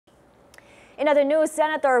In other news,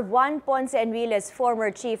 Senator Juan Ponce Enrile's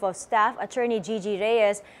former Chief of Staff, Attorney Gigi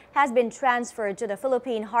Reyes, has been transferred to the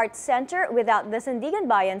Philippine Heart Center without the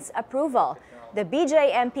Sandiganbayan's approval. The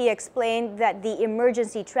BJMP explained that the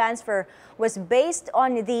emergency transfer was based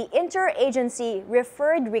on the interagency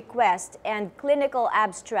referred request and clinical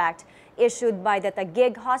abstract issued by the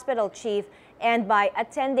Taguig Hospital Chief and by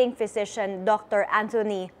attending physician Dr.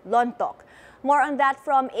 Anthony Lontoc. More on that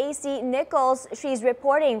from AC Nicholls. She's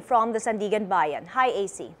reporting from the Sandiganbayan. Hi,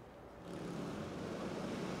 AC.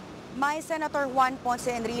 My Senator Juan Ponce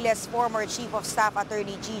Enrile's former Chief of Staff,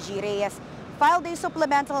 Attorney Gigi Reyes, filed a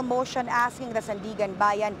supplemental motion asking the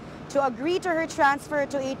Sandiganbayan to agree to her transfer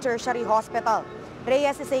to a tertiary hospital.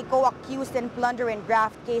 Reyes is a co-accused in plunder and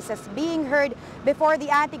graft cases being heard before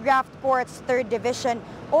the Anti-Graft Court's 3rd Division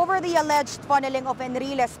over the alleged funneling of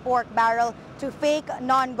Enrile's pork barrel to fake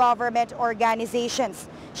non-government organizations.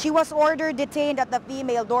 She was ordered detained at the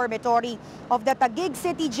female dormitory of the Taguig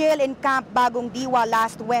City Jail in Camp Bagong Diwa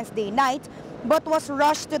last Wednesday night, but was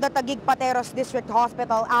rushed to the Taguig Pateros District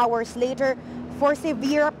Hospital hours later for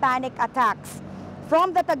severe panic attacks.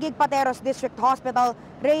 From the Taguig Pateros District Hospital,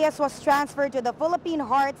 Reyes was transferred to the Philippine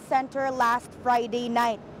Heart Center last Friday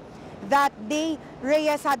night. That day,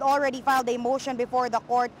 Reyes had already filed a motion before the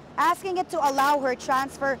court asking it to allow her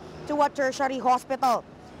transfer to a tertiary hospital.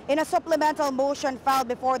 In a supplemental motion filed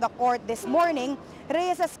before the court this morning,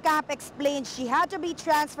 Reyes' camp explained she had to be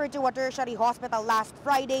transferred to a tertiary hospital last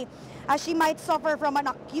Friday as she might suffer from an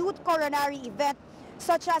acute coronary event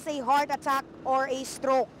such as a heart attack or a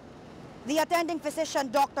stroke. The attending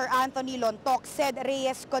physician, Dr. Anthony Lontoc, said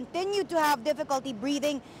Reyes continued to have difficulty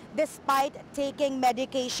breathing despite taking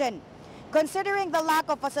medication. Considering the lack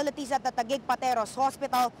of facilities at the Taguig Pateros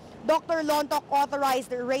Hospital, Dr. Lontoc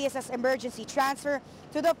authorized Reyes' emergency transfer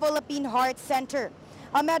to the Philippine Heart Center.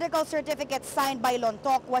 A medical certificate signed by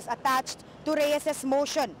Lontoc was attached to Reyes'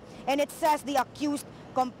 motion, and it says the accused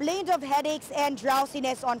complained of headaches and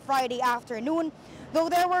drowsiness on Friday afternoon, though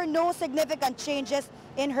there were no significant changes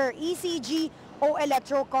in her ECG or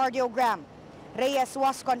electrocardiogram. Reyes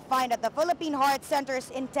was confined at the Philippine Heart Center's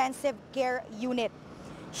intensive care unit.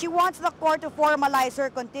 She wants the court to formalize her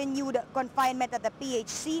continued confinement at the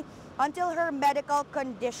PHC until her medical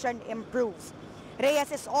condition improves.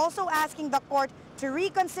 Reyes is also asking the court to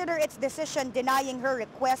reconsider its decision denying her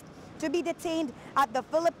request to be detained at the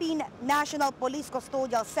Philippine National Police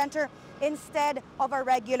Custodial Center instead of a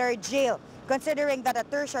regular jail, considering that a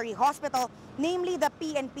tertiary hospital, namely the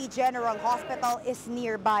PNP General Hospital, is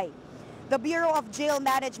nearby. The Bureau of Jail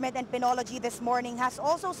Management and Penology this morning has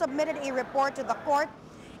also submitted a report to the court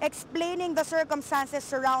explaining the circumstances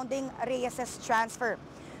surrounding Reyes' transfer.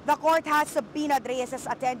 The court has subpoenaed Reyes'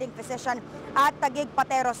 attending physician at Taguig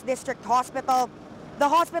Pateros District Hospital, the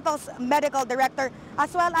hospital's medical director,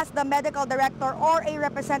 as well as the medical director or a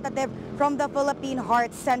representative from the Philippine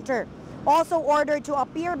Heart Center. Also ordered to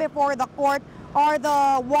appear before the court are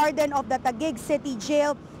the warden of the Taguig City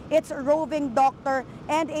Jail, its roving doctor,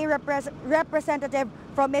 and a representative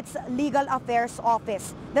from its Legal Affairs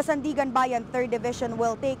Office. The Sandiganbayan 3rd Division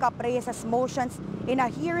will take up Reyes' motions in a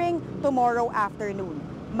hearing tomorrow afternoon.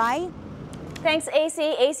 Mai? Thanks, AC.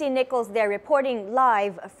 AC Nicholls there reporting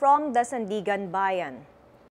live from the Sandiganbayan.